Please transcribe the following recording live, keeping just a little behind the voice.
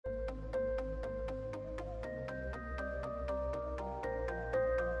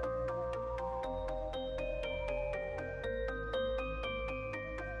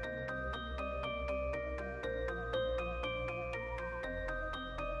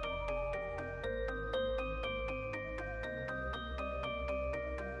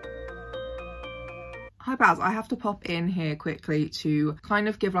Hi pals, I have to pop in here quickly to kind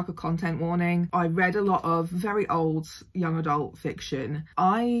of give like a content warning. I read a lot of very old young adult fiction.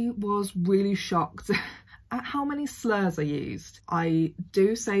 I was really shocked at how many slurs are used. I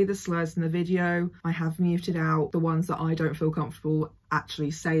do say the slurs in the video. I have muted out the ones that I don't feel comfortable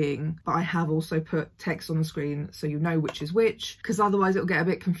actually saying, but I have also put text on the screen so you know which is which, because otherwise it'll get a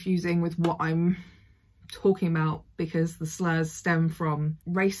bit confusing with what I'm talking about, because the slurs stem from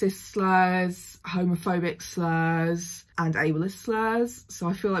racist slurs, homophobic slurs and ableist slurs. So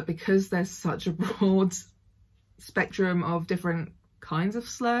I feel like because there's such a broad spectrum of different kinds of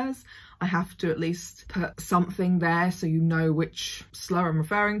slurs, I have to at least put something there so you know which slur I'm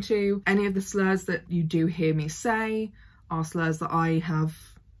referring to. Any of the slurs that you do hear me say are slurs that I have,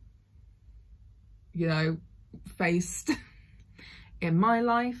 you know, faced in my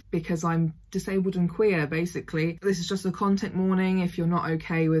life because I'm disabled and queer, basically. This is just a content warning. If you're not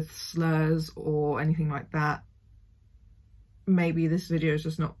okay with slurs or anything like that, maybe this video is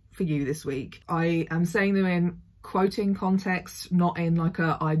just not for you this week. I am saying them in quoting context, not in like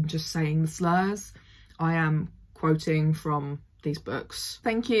a I'm just saying the slurs. I am quoting from these books.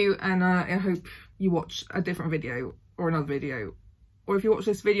 Thank you, and I hope you watch a different video or another video. Or if you watch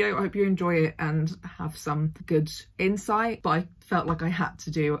this video, I hope you enjoy it and have some good insight. But I felt like I had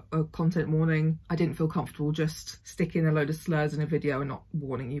to do a content warning. I didn't feel comfortable just sticking a load of slurs in a video and not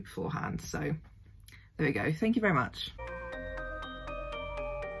warning you beforehand. So there we go. Thank you very much.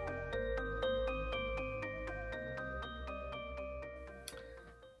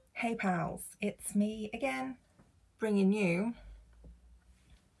 Hey pals, it's me again, bringing you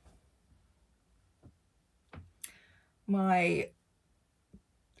my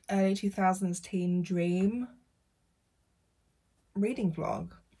early 2000s teen dream reading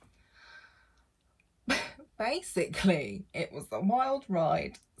vlog. Basically, it was a wild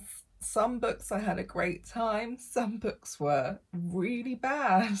ride. Some books I had a great time, some books were really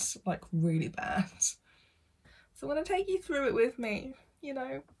bad, like really bad. So I'm going to take you through it with me, you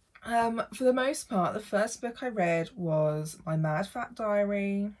know. For the most part, the first book I read was My Mad Fat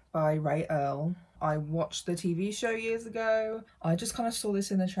Diary by Ray Earl. I watched the TV show years ago. I just kind of saw this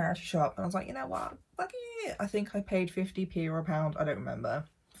in the charity shop and I was like, you know what, fuck it. I think I paid 50p or a pound, I don't remember,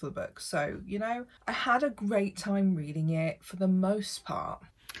 for the book. So, you know, I had a great time reading it for the most part.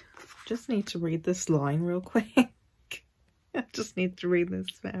 Just need to read this line real quick. I just need to read this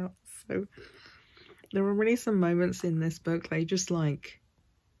out. So there were really some moments in this book they just like,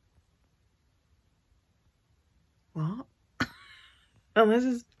 what? And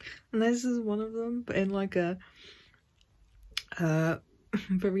this is one of them, but in like a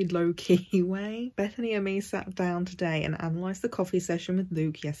very low-key way. Bethany and me sat down today and analysed the coffee session with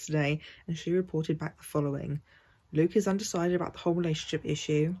Luke yesterday, and she reported back the following. Luke is undecided about the whole relationship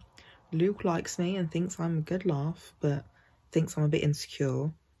issue. Luke likes me and thinks I'm a good laugh, but thinks I'm a bit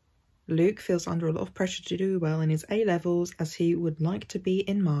insecure. Luke feels under a lot of pressure to do well in his A-levels as he would like to be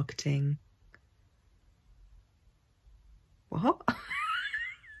in marketing. What?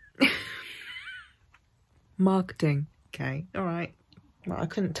 Marketing. Okay, alright. Well, I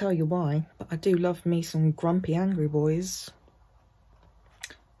couldn't tell you why, but I do love me some grumpy angry boys.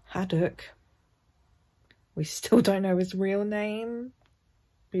 Haddock. We still don't know his real name.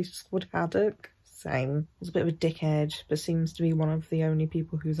 He's just called Haddock. Same. He's a bit of a dickhead, but seems to be one of the only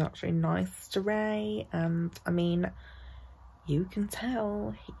people who's actually nice to Ray. And, I mean, you can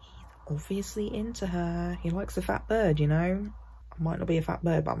tell he's obviously into her. He likes a fat bird, you know? I might not be a fat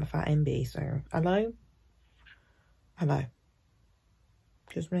bird, but I'm a fat MB, so hello? Hello.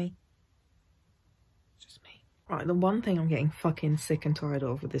 Just me? Just me. Right, the one thing I'm getting fucking sick and tired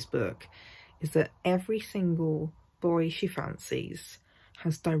of with this book is that every single boy she fancies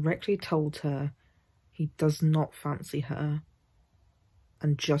has directly told her he does not fancy her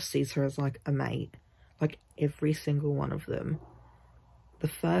and just sees her as like a mate. Like every single one of them. The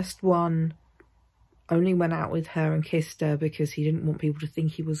first one only went out with her and kissed her because he didn't want people to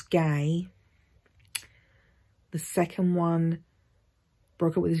think he was gay. The second one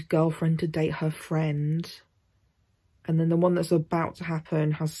broke up with his girlfriend to date her friend. And then the one that's about to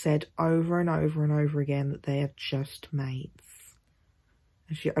happen has said over and over and over again that they are just mates.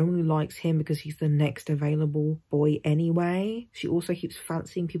 And she only likes him because he's the next available boy anyway. She also keeps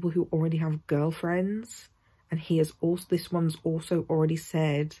fancying people who already have girlfriends. And he has also, this one's also already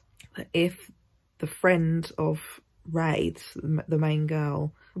said that if the friend of Ray, the main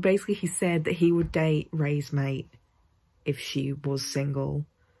girl, basically he said that he would date Ray's mate if she was single.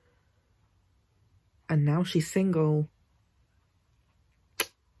 And now she's single.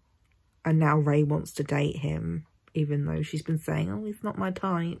 And now Ray wants to date him, even though she's been saying, oh, he's not my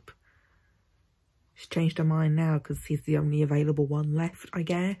type. She's changed her mind now because he's the only available one left, I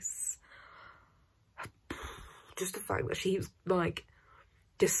guess. Just the fact that she's, like,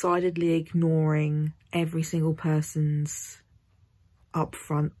 decidedly ignoring every single person's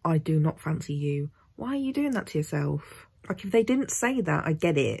upfront, I do not fancy you. Why are you doing that to yourself? Like, if they didn't say that, I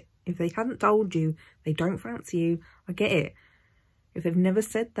get it. If they hadn't told you they don't fancy you, I get it. If they've never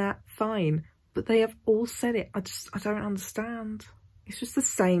said that, fine. But they have all said it. I don't understand. It's just the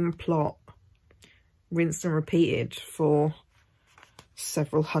same plot, rinsed and repeated for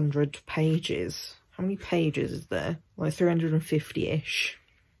several hundred pages. How many pages is there? Like 350-ish.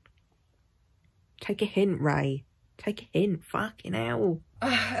 Take a hint, Ray. Take a hint. Fucking hell.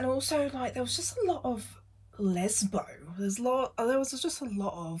 And also, like, there was just a lot of lesbo. There was just a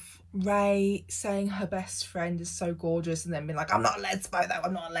lot of Ray saying her best friend is so gorgeous and then being like, I'm not a lesbo though,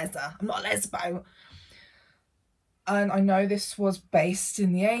 I'm not a lesbo, I'm not a lesbo. And I know this was based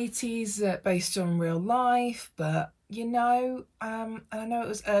in the 80s, based on real life, but you know, and I know it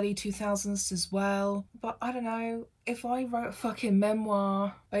was early 2000s as well, but I don't know, if I wrote a fucking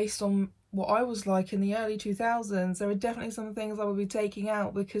memoir based on what I was like in the early 2000s, there are definitely some things I would be taking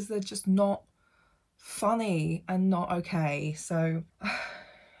out because they're just not funny and not okay. So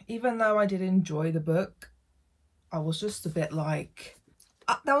even though I did enjoy the book, I was just a bit like,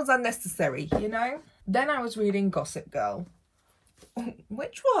 that was unnecessary, you know? Then I was reading Gossip Girl,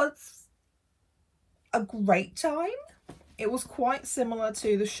 which was a great time. It was quite similar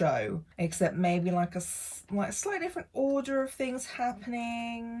to the show, except maybe like a slightly different order of things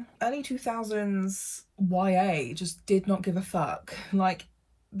happening. Early 2000s YA just did not give a fuck. Like,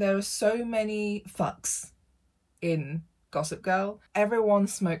 there are so many fucks in Gossip Girl. Everyone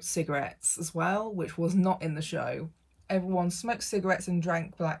smoked cigarettes as well, which was not in the show. Everyone smoked cigarettes and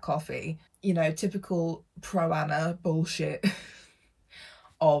drank black coffee. You know, typical pro-Anna bullshit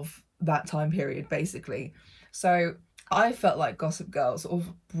of that time period, basically. So I felt like Gossip Girl sort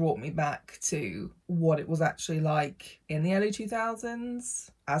of brought me back to what it was actually like in the early 2000s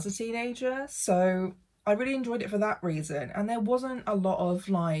as a teenager. So I really enjoyed it for that reason. And there wasn't a lot of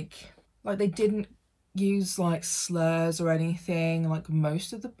like they didn't use like slurs or anything like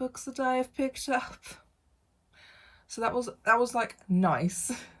most of the books that I have picked up. So that was like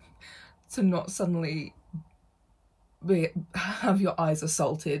nice to not suddenly have your eyes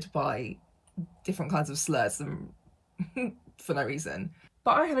assaulted by different kinds of slurs and for no reason.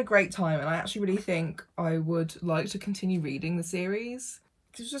 But I had a great time, and I actually really think I would like to continue reading the series.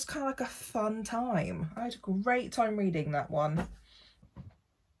 It was just kind of like a fun time. I had a great time reading that one.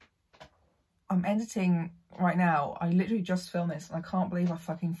 I'm editing right now. I literally just filmed this and I can't believe I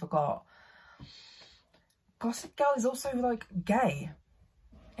fucking forgot. Gossip Girl is also like gay.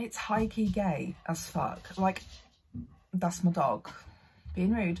 It's high-key gay as fuck. Like, that's my dog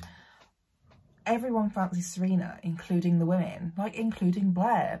being rude. Everyone fancies Serena, including the women, like including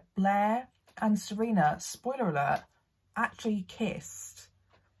Blair. Blair and Serena, spoiler alert, actually kissed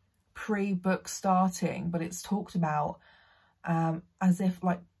pre-book starting, but it's talked about as if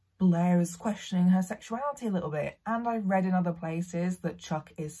like Blair is questioning her sexuality a little bit. And I've read in other places that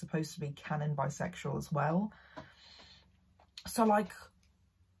Chuck is supposed to be canon bisexual as well. So like,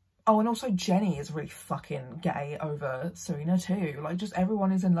 oh, and also Jenny is really fucking gay over Serena too. Like, just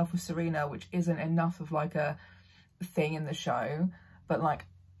everyone is in love with Serena, which isn't enough of like a thing in the show. But like,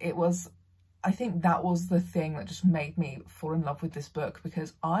 it was, I think that was the thing that just made me fall in love with this book,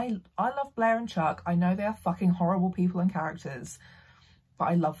 because I love Blair and Chuck. I know they are fucking horrible people and characters, but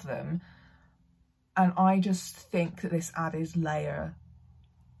I love them. And I just think that this added layer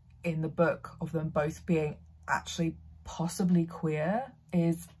in the book of them both being actually possibly queer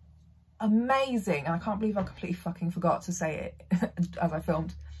is amazing. And I can't believe I completely fucking forgot to say it as I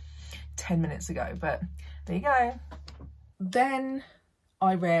filmed 10 minutes ago, but there you go. Then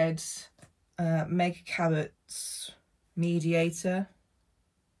I read Meg Cabot's Mediator.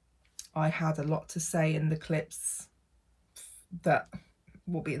 I had a lot to say in the clips that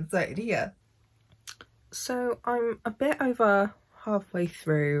will be inserted here. So I'm a bit over halfway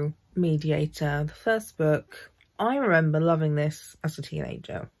through Mediator, the first book. I remember loving this as a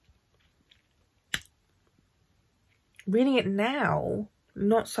teenager. Reading it now,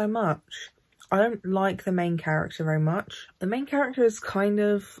 not so much. I don't like the main character very much. The main character is kind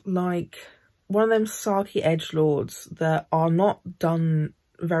of like one of them sarky edgelords that are not done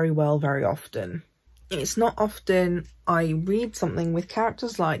very well very often. It's not often I read something with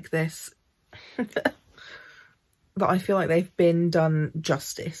characters like this that I feel like they've been done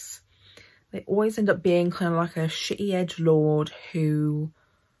justice. They always end up being kind of like a shitty edgelord who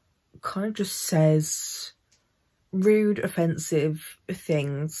kind of just says rude, offensive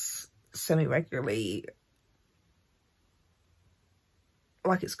things semi-regularly,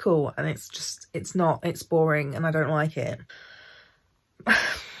 like it's cool, and it's just, it's not, it's boring and I don't like it.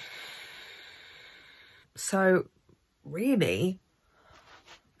 So really,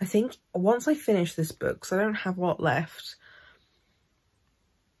 I think once I finish this book, because I don't have a lot left,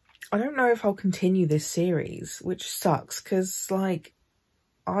 I don't know if I'll continue this series, which sucks, because like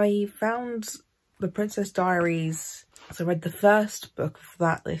I found The Princess Diaries, so I read the first book of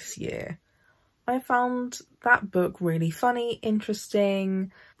that this year. I found that book really funny,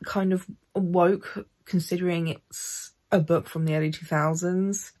 interesting, kind of woke, considering it's a book from the early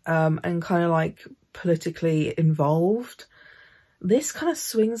 2000s, and kind of like politically involved. This kind of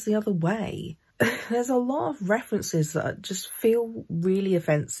swings the other way. There's a lot of references that just feel really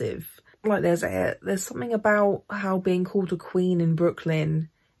offensive. Like there's something about how being called a queen in Brooklyn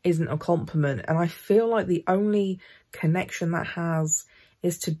isn't a compliment, and I feel like the only connection that has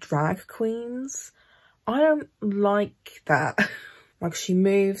is to drag queens. I don't like that. Like, she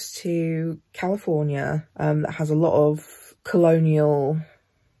moves to California, that has a lot of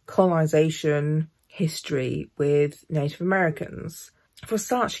colonization history with Native Americans. For a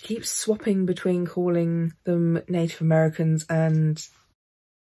start, she keeps swapping between calling them Native Americans and,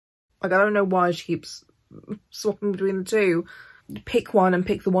 like, I don't know why she keeps swapping between the two. Pick one and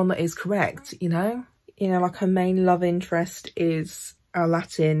pick the one that is correct, you know? You know, like, her main love interest is a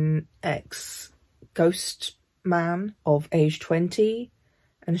Latin ex-ghost man of age 20,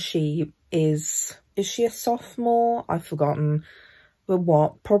 and she is she a sophomore? I've forgotten. But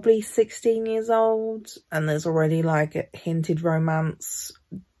what, probably 16 years old, and there's already like a hinted romance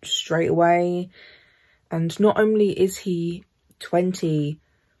straight away. And not only is he 20,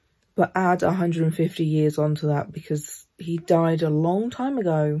 but add 150 years onto that because he died a long time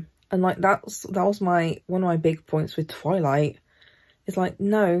ago. And like that was one of my big points with Twilight. It's like,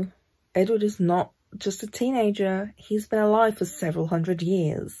 no, Edward is not just a teenager. He's been alive for several hundred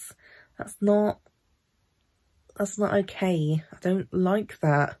years. That's not okay. I don't like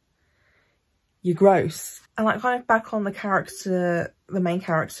that. You're gross. And like, kind of back on the main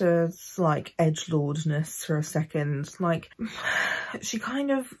character's like edgelordness for a second. Like, she kind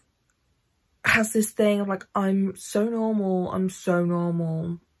of has this thing of like, I'm so normal, I'm so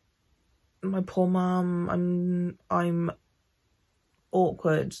normal. My poor mum, I'm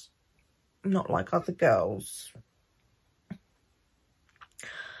awkward, not like other girls.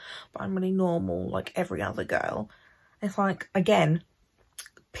 But I'm really normal like every other girl. It's like, again,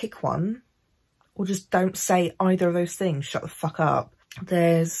 pick one, or just don't say either of those things. Shut the fuck up.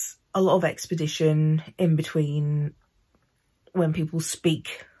 There's a lot of expedition in between when people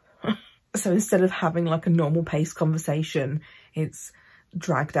speak. So instead of having like a normal paced conversation, it's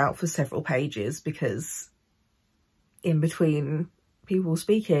dragged out for several pages because in between people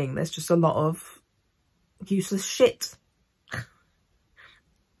speaking, there's just a lot of useless shit.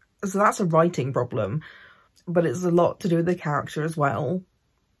 So that's a writing problem, but it's a lot to do with the character as well,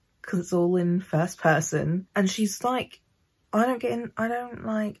 because it's all in first person. And she's like, I like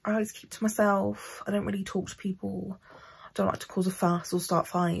to keep to myself. I don't really talk to people. I don't like to cause a fuss or start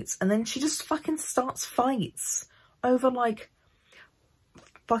fights. And then she just fucking starts fights over like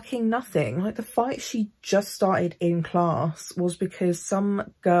fucking nothing. Like, the fight she just started in class was because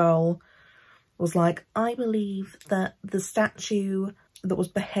some girl was like, I believe that the statue that was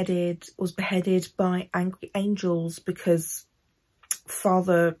beheaded by angry angels because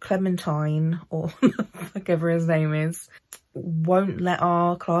Father Clementine, or whatever his name is, won't let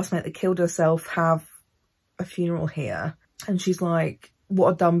our classmate that killed herself have a funeral here. And she's like,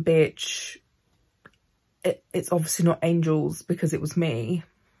 what a dumb bitch. It's obviously not angels because it was me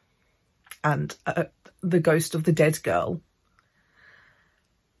and the ghost of the dead girl.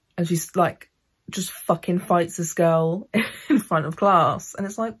 And she's like, just fucking fights this girl in front of class. And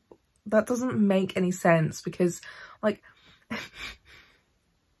it's like, that doesn't make any sense, because like,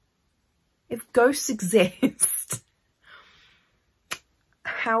 if ghosts exist,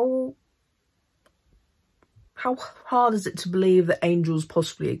 how hard is it to believe that angels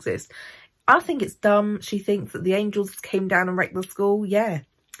possibly exist? I think it's dumb. She thinks that the angels came down and wrecked the school, yeah.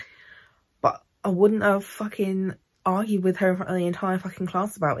 But I wouldn't have fucking argued with her in front of the entire fucking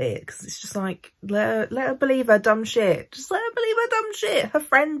class about it, because it's just like, let her believe her dumb shit. Just let her believe her dumb shit. Her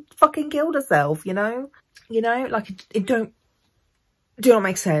friend fucking killed herself, you know? You know, like, it do not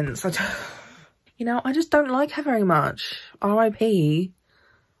make sense. You know, I just don't like her very much. R.I.P.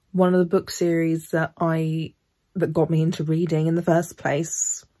 one of the book series that got me into reading in the first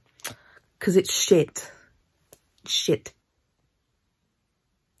place. Because it's shit. Shit.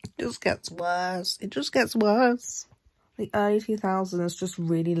 It just gets worse. It just gets worse. The early 2000s just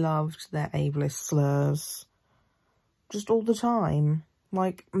really loved their ableist slurs. Just all the time.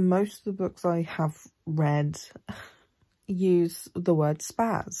 Like, most of the books I have read use the word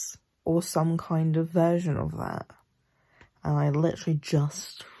spaz or some kind of version of that. And I literally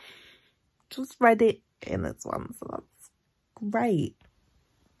just read it in this one, so that's great.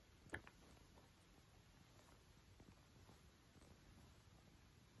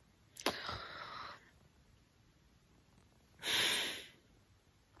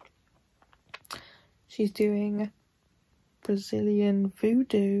 She's doing Brazilian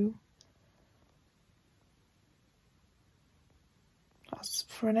voodoo. That's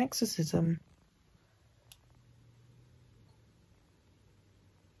for an exorcism.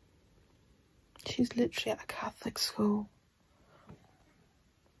 She's literally at a Catholic school.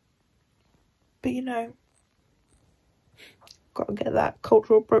 But you know, gotta get that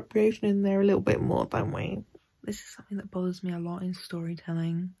cultural appropriation in there a little bit more, don't we? This is something that bothers me a lot in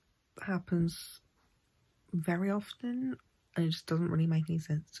storytelling. It happens very often and it just doesn't really make any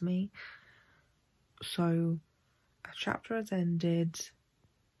sense to me. So a chapter has ended,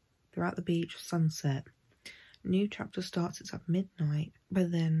 they're at the beach, sunset. New chapter starts, it's at midnight,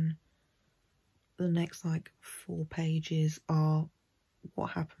 but then the next like 4 pages are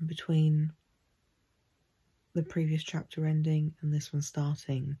what happened between the previous chapter ending and this one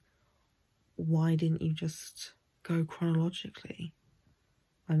starting. Why didn't you just go chronologically?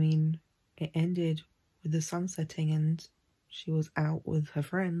 I mean, it ended with the sun setting and she was out with her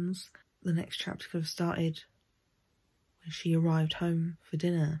friends. The next chapter could have started when she arrived home for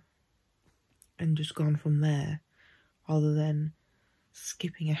dinner and just gone from there, rather than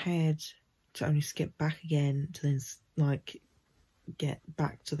skipping ahead to only skip back again to then like get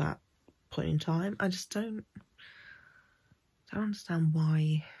back to that point in time. I just don't understand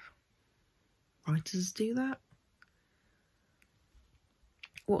why writers do that.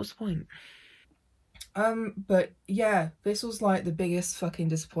 What was the point? But yeah, this was like the biggest fucking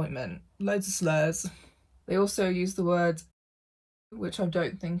disappointment. Loads of slurs. They also used the word, which I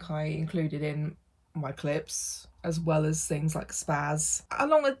don't think I included in my clips, as well as things like spaz,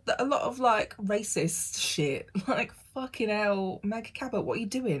 along with a lot of like racist shit. Like, fucking hell, Meg Cabot, what are you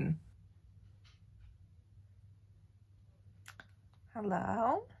doing?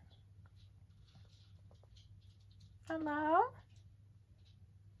 Hello? Hello?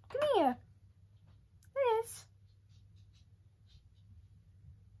 Come here. Liz.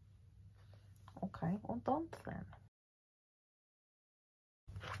 Okay, well done then.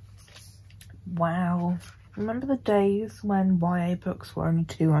 Wow. Remember the days when YA books were only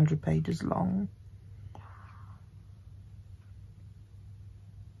 200 pages long?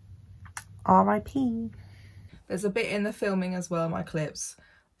 R.I.P. There's a bit in the filming as well, my clips,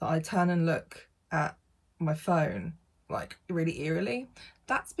 that I turn and look at my phone, like, really eerily.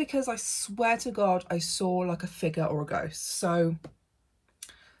 That's because I swear to God I saw like a figure or a ghost. So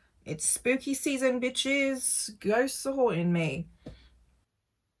it's spooky season, bitches. Ghosts are haunting me.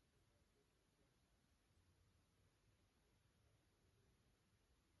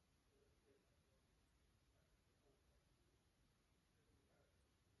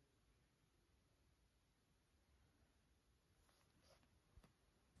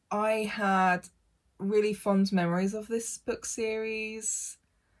 I had really fond memories of this book series,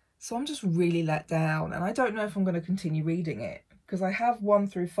 so I'm just really let down, and I don't know if I'm going to continue reading it because I have 1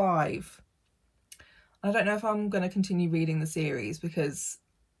 through 5. I don't know if I'm going to continue reading the series because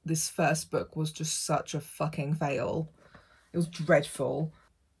this first book was just such a fucking fail. It was dreadful.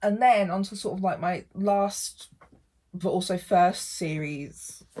 And then onto sort of like my last but also first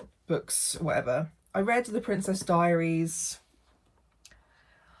series books, whatever. I read The Princess Diaries.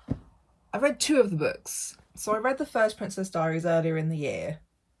 I read 2 of the books. So I read the first Princess Diaries earlier in the year.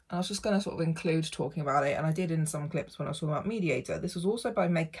 And I was just going to sort of include talking about it. And I did in some clips when I was talking about Mediator. This was also by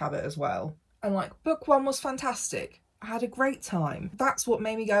Meg Cabot as well. And like, book 1 was fantastic. I had a great time. That's what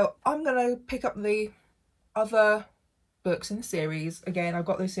made me go, I'm going to pick up the other books in the series. Again, I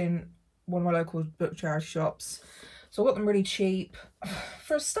got this in one of my local book charity shops. So I got them really cheap.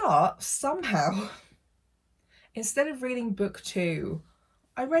 For a start, somehow, instead of reading book 2,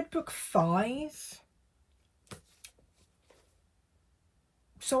 I read book 5.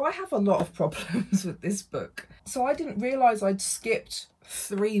 So I have a lot of problems with this book. So I didn't realise I'd skipped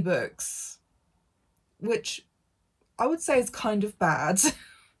 3 books, which I would say is kind of bad.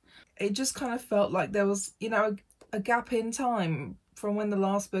 It just kind of felt like there was, you know, a gap in time from when the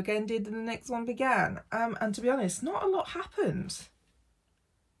last book ended and the next one began. And to be honest, not a lot happened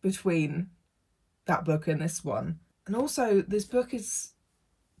between that book and this one. And also, this book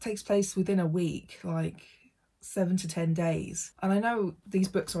takes place within a week. Like, 7 to 10 days. And I know these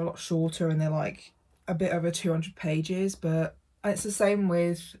books are a lot shorter and they're like a bit over 200 pages, but it's the same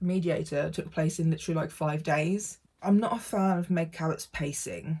with Mediator. It took place in literally like 5 days. I'm not a fan of Meg Cabot's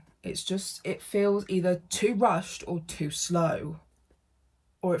pacing. It's just, it feels either too rushed or too slow.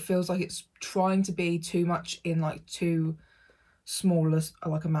 Or it feels like it's trying to be too much in like too small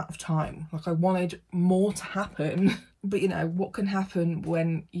like amount of time. Like I wanted more to happen. But you know, what can happen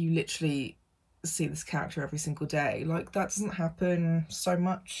when you literally see this character every single day? Like that doesn't happen so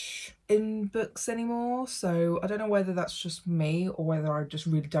much in books anymore. So I don't know whether that's just me or whether I just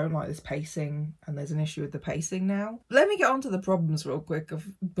really don't like this pacing and there's an issue with the pacing now. Let me get on to the problems real quick of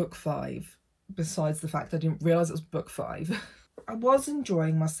book 5, besides the fact I didn't realise it was book 5. I was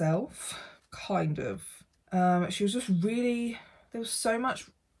enjoying myself, kind of. She was just really, there was so much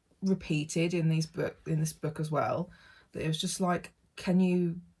repeated in this book as well, that it was just like, can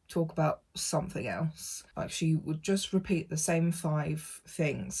you talk about something else? Like she would just repeat the same 5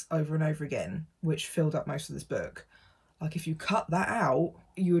 things over and over again, which filled up most of this book. Like if you cut that out,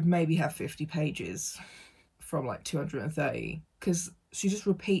 you would maybe have 50 pages from like 230, because she just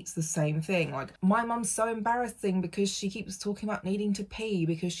repeats the same thing. Like, my mum's so embarrassing because she keeps talking about needing to pee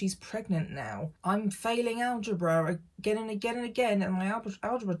because she's pregnant now. I'm failing algebra again and again and again, and my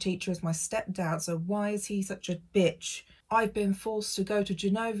algebra teacher is my stepdad, so why is he such a bitch? I've been forced to go to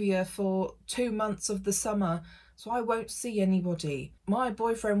Genovia for 2 months of the summer, so I won't see anybody. My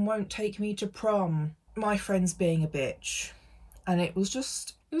boyfriend won't take me to prom. My friend's being a bitch. And it was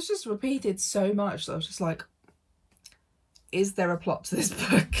just repeated so much that I was just like, is there a plot to this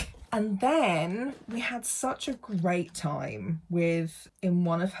book? And then we had such a great time with, in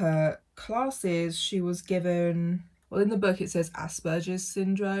one of her classes, she was given, well, in the book it says Asperger's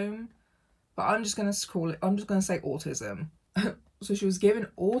syndrome, but I'm just going to say autism. So she was given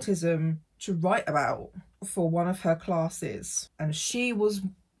autism to write about for one of her classes, and she was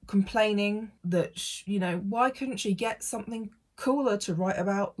complaining that, you know, why couldn't she get something cooler to write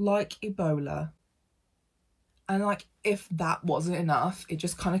about, like Ebola? And like, if that wasn't enough, it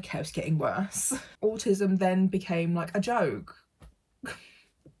just kind of kept getting worse. Autism then became like a joke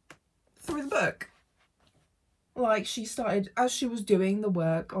through the book. Like, she started, as she was doing the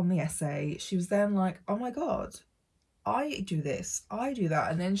work on the essay, she was then like, oh my god, I do this, I do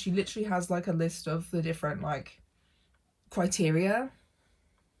that. And then she literally has like a list of the different like criteria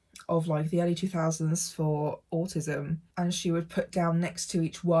of like the early 2000s for autism, and she would put down next to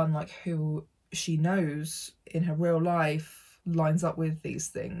each one like who she knows in her real life lines up with these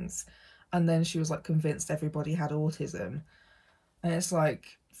things. And then she was like convinced everybody had autism. And it's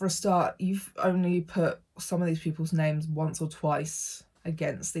like, for a start, you've only put some of these people's names once or twice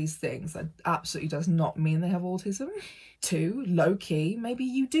against these things. That absolutely does not mean they have autism. 2, low-key, maybe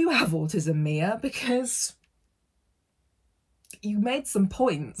you do have autism, Mia, because you made some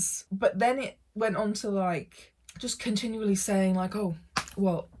points. But then it went on to like just continually saying like, oh,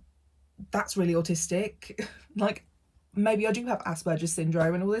 well, that's really autistic. Like, maybe I do have Asperger's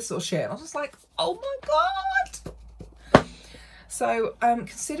syndrome and all this sort of shit. And I was just like, oh my god. So,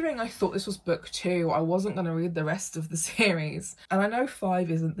 considering I thought this was book 2, I wasn't going to read the rest of the series. And I know 5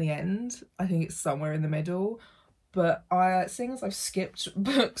 isn't the end. I think it's somewhere in the middle. But seeing as I've skipped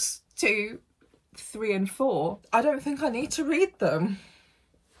books 2, 3 and 4, I don't think I need to read them.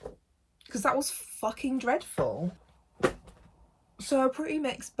 Because that was fucking dreadful. So a pretty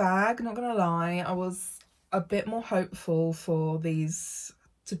mixed bag, not gonna lie. I was a bit more hopeful for these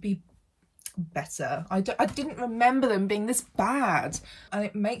to be better. I didn't remember them being this bad, and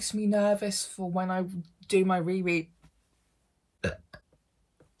it makes me nervous for when I do my reread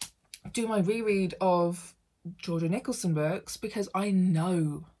of Georgia Nicholson books, because I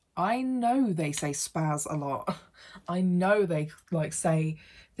know they say spaz a lot. I know they like say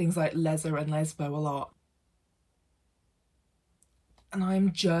things like leser and lesbo a lot. And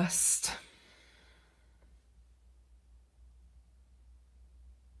I'm just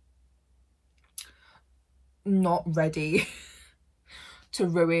not ready to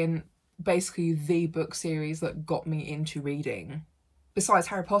ruin basically the book series that got me into reading. Besides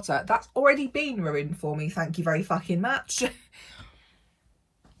Harry Potter, that's already been ruined for me, thank you very fucking much.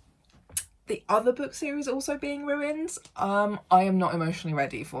 The other book series also being ruined, I am not emotionally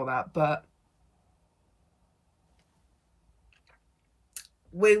ready for that, but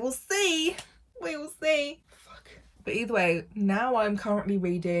we will see. We will see. Fuck. But either way, now I'm currently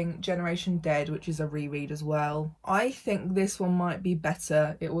reading Generation Dead, which is a reread as well. I think this one might be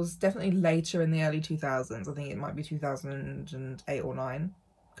better. It was definitely later in the early 2000s. I think it might be 2008 or 9.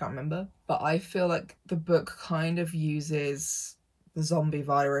 Can't remember. But I feel like the book kind of uses the zombie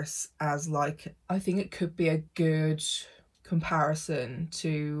virus as like, I think it could be a good comparison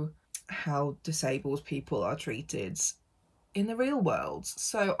to how disabled people are treated in the real world.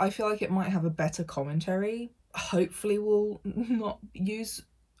 So I feel like it might have a better commentary. Hopefully we'll not use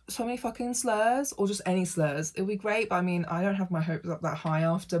so many fucking slurs, or just any slurs. It'll be great, but I mean, I don't have my hopes up that high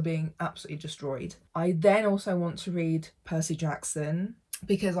after being absolutely destroyed. I then also want to read Percy Jackson,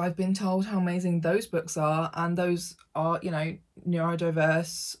 because I've been told how amazing those books are, and those are, you know,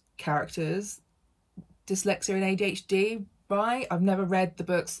 neuro-diverse characters, dyslexia and ADHD, right? I've never read the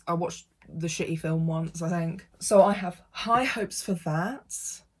books. I watched the shitty film once, I think. So I have high hopes for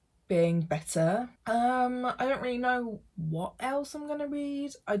that being better. I don't really know what else I'm gonna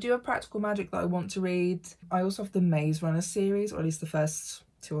read. I do have Practical Magic that I want to read. I also have the Maze Runner series, or at least the first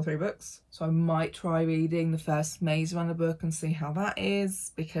 2 or 3 books. So I might try reading the first Maze Runner book and see how that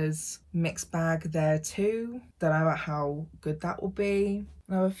is, because mixed bag there too. Don't know about how good that will be.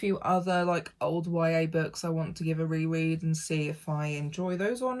 I have a few other like old YA books I want to give a reread and see if I enjoy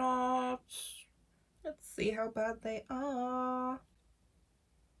those or not. Let's see how bad they are.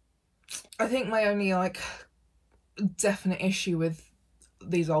 I think my only like definite issue with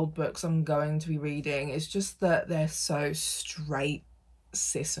these old books I'm going to be reading is just that they're so straight,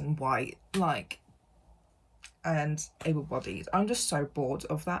 cis and white, like, and able-bodied. I'm just so bored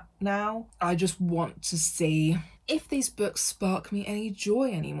of that now. I just want to see if these books spark me any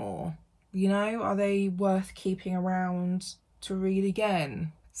joy anymore. You know, are they worth keeping around to read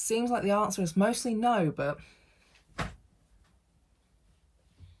again? Seems like the answer is mostly no, but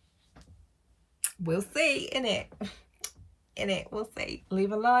we'll see, innit? We'll see.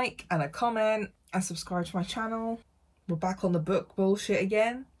 Leave a like and a comment and subscribe to my channel. We're back on the book bullshit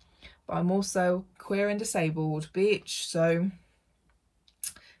again, but I'm also queer and disabled, bitch. So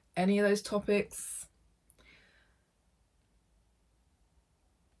any of those topics,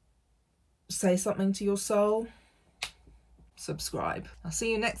 say something to your soul, subscribe. I'll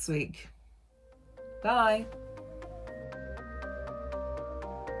see you next week. Bye.